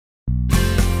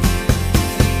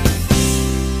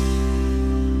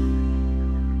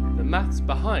What's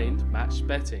behind match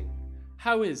betting?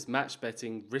 How is match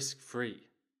betting risk-free?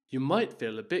 You might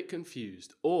feel a bit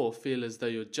confused or feel as though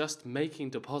you're just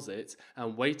making deposits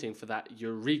and waiting for that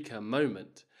eureka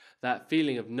moment. That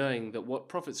feeling of knowing that what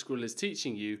Profit Squirrel is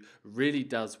teaching you really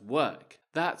does work.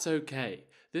 That's okay.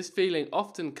 This feeling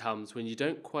often comes when you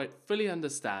don't quite fully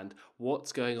understand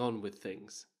what's going on with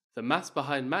things. The maths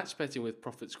behind match betting with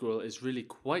Profit Squirrel is really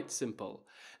quite simple.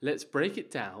 Let's break it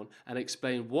down and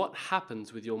explain what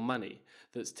happens with your money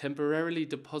that's temporarily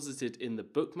deposited in the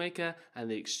bookmaker and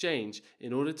the exchange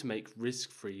in order to make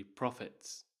risk-free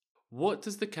profits. What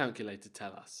does the calculator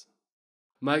tell us?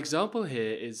 My example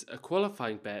here is a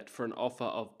qualifying bet for an offer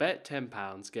of bet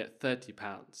 £10, get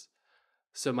 £30.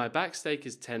 So my back stake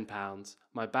is £10,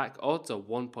 my back odds are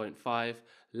 1.5,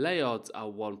 lay odds are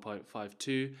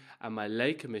 1.52, and my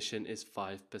lay commission is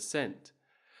 5%.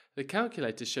 The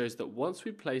calculator shows that once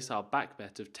we place our back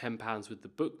bet of £10 with the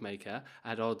bookmaker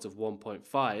at odds of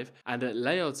 1.5 and at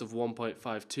lay odds of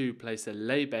 1.52 place a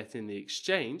lay bet in the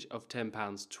exchange of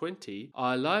 £10.20,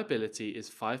 our liability is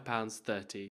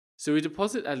 £5.30. So we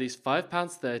deposit at least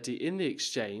 £5.30 in the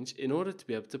exchange in order to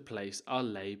be able to place our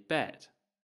lay bet.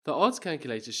 The odds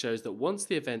calculator shows that once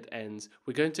the event ends,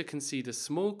 we're going to concede a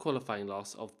small qualifying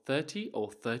loss of 30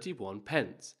 or 31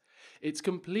 pence. It's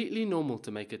completely normal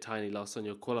to make a tiny loss on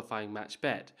your qualifying match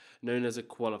bet, known as a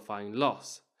qualifying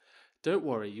loss. Don't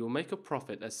worry, you'll make a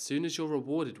profit as soon as you're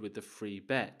rewarded with the free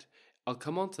bet. I'll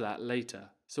come on to that later.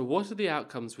 So what are the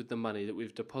outcomes with the money that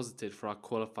we've deposited for our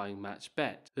qualifying match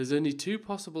bet? There's only two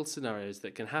possible scenarios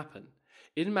that can happen.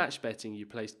 In match betting, you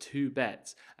place two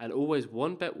bets, and always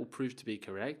one bet will prove to be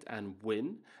correct and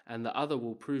win, and the other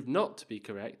will prove not to be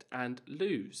correct and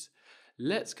lose.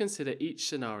 Let's consider each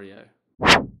scenario.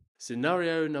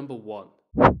 Scenario number 1.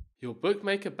 Your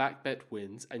bookmaker back bet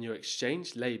wins and your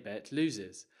exchange lay bet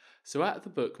loses. So at the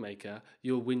bookmaker,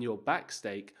 you'll win your back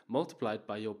stake multiplied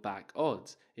by your back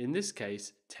odds. In this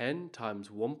case, 10 times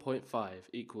 1.5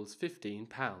 equals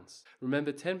 £15.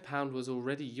 Remember, £10 was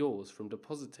already yours from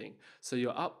depositing, so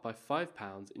you're up by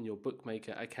 £5 in your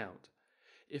bookmaker account.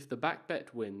 If the back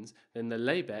bet wins, then the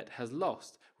lay bet has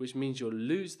lost, which means you'll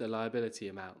lose the liability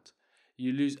amount.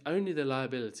 You lose only the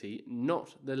liability,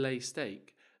 not the lay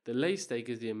stake. The lay stake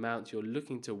is the amount you're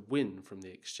looking to win from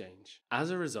the exchange.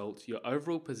 As a result, your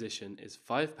overall position is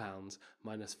 £5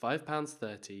 minus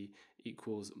 £5.30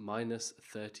 equals minus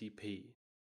 30p.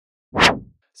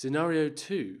 Scenario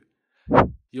 2.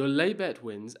 Your lay bet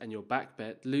wins and your back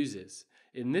bet loses.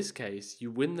 In this case,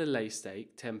 you win the lay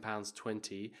stake,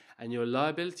 £10.20, and your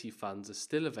liability funds are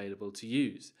still available to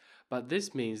use. But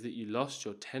this means that you lost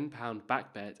your £10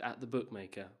 back bet at the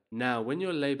bookmaker. Now, when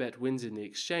your lay bet wins in the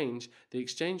exchange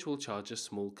will charge a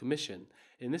small commission.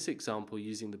 In this example,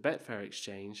 using the Betfair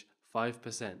exchange,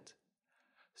 5%.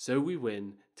 So we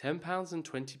win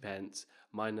 £10.20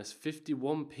 minus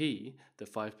 51p, the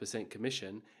 5%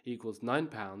 commission, equals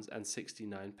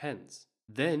 £9.69.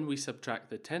 Then we subtract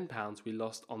the £10 we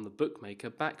lost on the bookmaker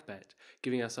back bet,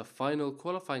 giving us a final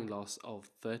qualifying loss of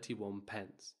 31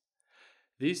 pence.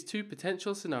 These two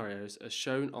potential scenarios are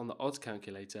shown on the odds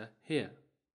calculator here.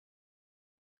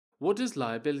 What does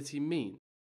liability mean?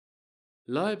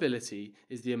 Liability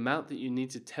is the amount that you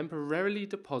need to temporarily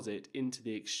deposit into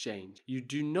the exchange. You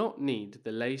do not need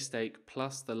the lay stake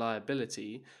plus the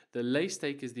liability. The lay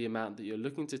stake is the amount that you're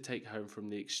looking to take home from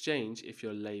the exchange if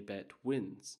your lay bet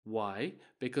wins. Why?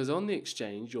 Because on the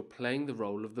exchange you're playing the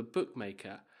role of the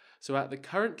bookmaker. So at the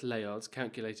current lay odds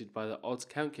calculated by the odds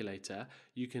calculator,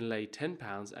 you can lay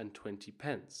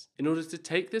 £10.20. In order to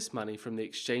take this money from the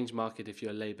exchange market if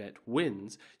your lay bet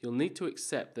wins, you'll need to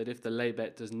accept that if the lay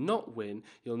bet does not win,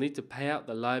 you'll need to pay out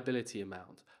the liability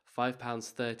amount,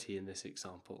 £5.30 in this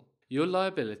example. Your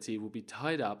liability will be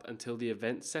tied up until the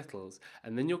event settles,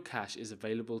 and then your cash is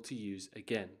available to use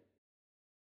again.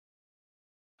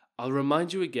 I'll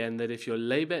remind you again that if your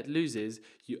lay bet loses,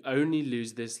 you only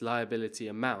lose this liability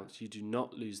amount, you do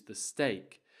not lose the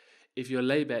stake. If your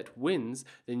lay bet wins,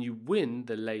 then you win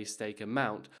the lay stake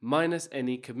amount minus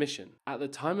any commission. At the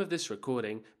time of this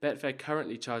recording, Betfair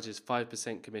currently charges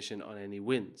 5% commission on any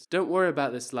wins. Don't worry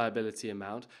about this liability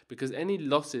amount because any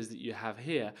losses that you have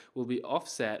here will be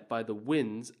offset by the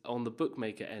wins on the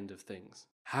bookmaker end of things.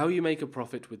 How you make a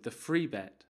profit with the free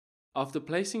bet. After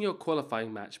placing your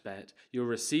qualifying match bet, you'll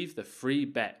receive the free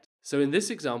bet. So in this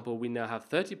example, we now have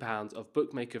 £30 of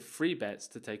bookmaker free bets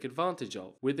to take advantage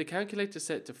of. With the calculator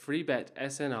set to free bet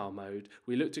SNR mode,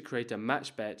 we look to create a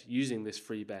match bet using this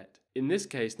free bet. In this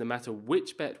case, no matter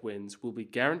which bet wins, we'll be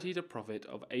guaranteed a profit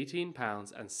of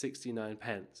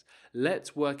 £18.69.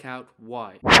 Let's work out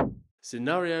why.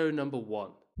 Scenario number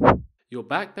 1. Your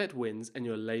back bet wins and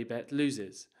your lay bet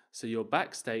loses. So your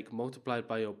back stake multiplied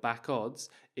by your back odds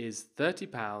is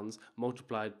 £30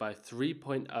 multiplied by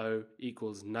 3.0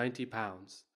 equals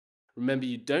 £90. Remember,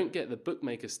 you don't get the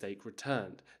bookmaker stake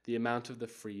returned, the amount of the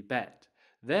free bet.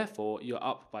 Therefore, you're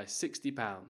up by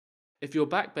 £60. If your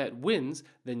back bet wins,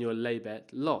 then your lay bet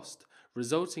lost,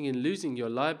 resulting in losing your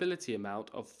liability amount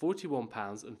of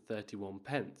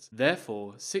 £41.31.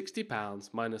 Therefore, £60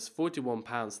 minus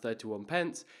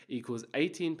 £41.31 equals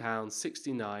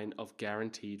 £18.69 of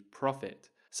guaranteed profit.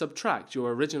 Subtract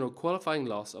your original qualifying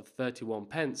loss of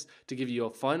 31p to give you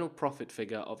your final profit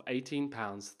figure of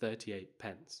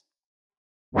 £18.38.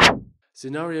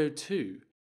 Scenario 2.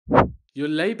 Your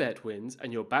lay bet wins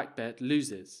and your back bet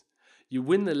loses. You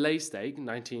win the lay stake,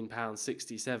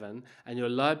 £19.67, and your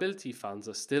liability funds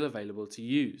are still available to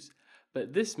use.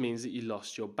 But this means that you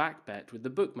lost your back bet with the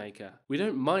bookmaker. We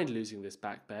don't mind losing this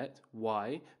back bet.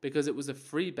 Why? Because it was a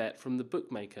free bet from the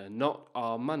bookmaker, not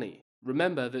our money.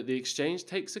 Remember that the exchange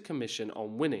takes a commission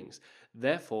on winnings.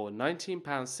 Therefore,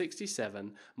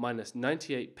 £19.67 minus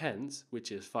 98p,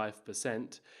 which is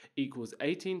 5%, equals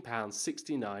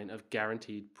 £18.69 of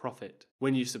guaranteed profit.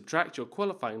 When you subtract your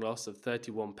qualifying loss of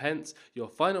 31p, your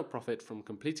final profit from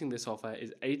completing this offer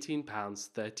is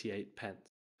 £18.38.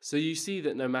 So you see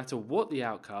that no matter what the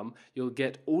outcome, you'll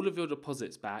get all of your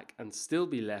deposits back and still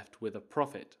be left with a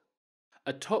profit.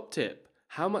 A top tip: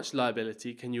 how much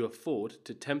liability can you afford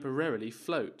to temporarily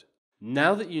float?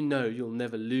 Now that you know you'll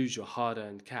never lose your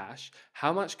hard-earned cash,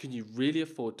 how much can you really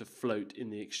afford to float in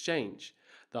the exchange?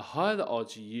 The higher the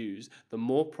odds you use, the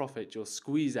more profit you'll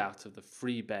squeeze out of the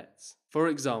free bets. For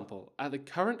example, at the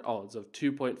current odds of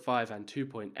 2.5 and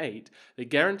 2.8, the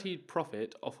guaranteed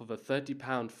profit off of a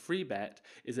 £30 free bet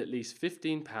is at least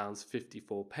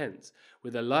 £15.54,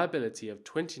 with a liability of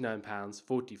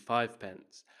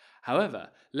 £29.45. However,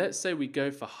 let's say we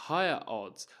go for higher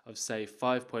odds of say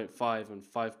 5.5 and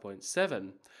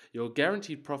 5.7, your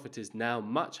guaranteed profit is now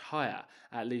much higher,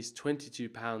 at least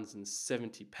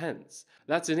 £22.70.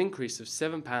 That's an increase of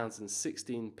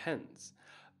 £7.16.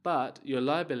 But your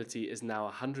liability is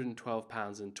now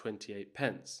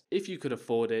 £112.28. If you could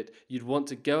afford it, you'd want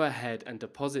to go ahead and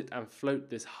deposit and float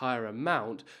this higher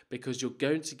amount because you're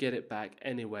going to get it back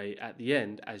anyway at the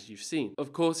end, as you've seen.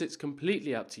 Of course, it's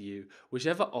completely up to you,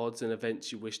 whichever odds and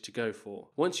events you wish to go for.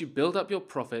 Once you build up your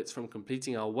profits from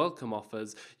completing our welcome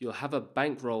offers, you'll have a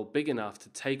bankroll big enough to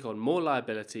take on more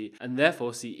liability and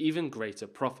therefore see even greater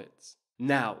profits.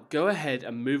 Now, go ahead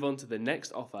and move on to the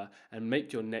next offer and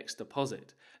make your next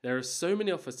deposit. There are so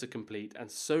many offers to complete and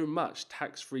so much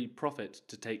tax-free profit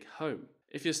to take home.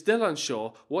 If you're still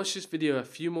unsure, watch this video a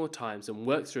few more times and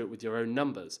work through it with your own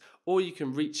numbers, or you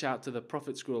can reach out to the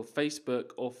Profit Squirrel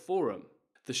Facebook or forum.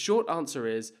 The short answer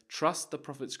is trust the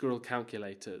Profit Squirrel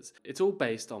calculators. It's all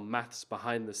based on maths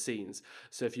behind the scenes,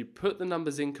 so if you put the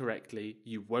numbers in correctly,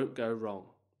 you won't go wrong.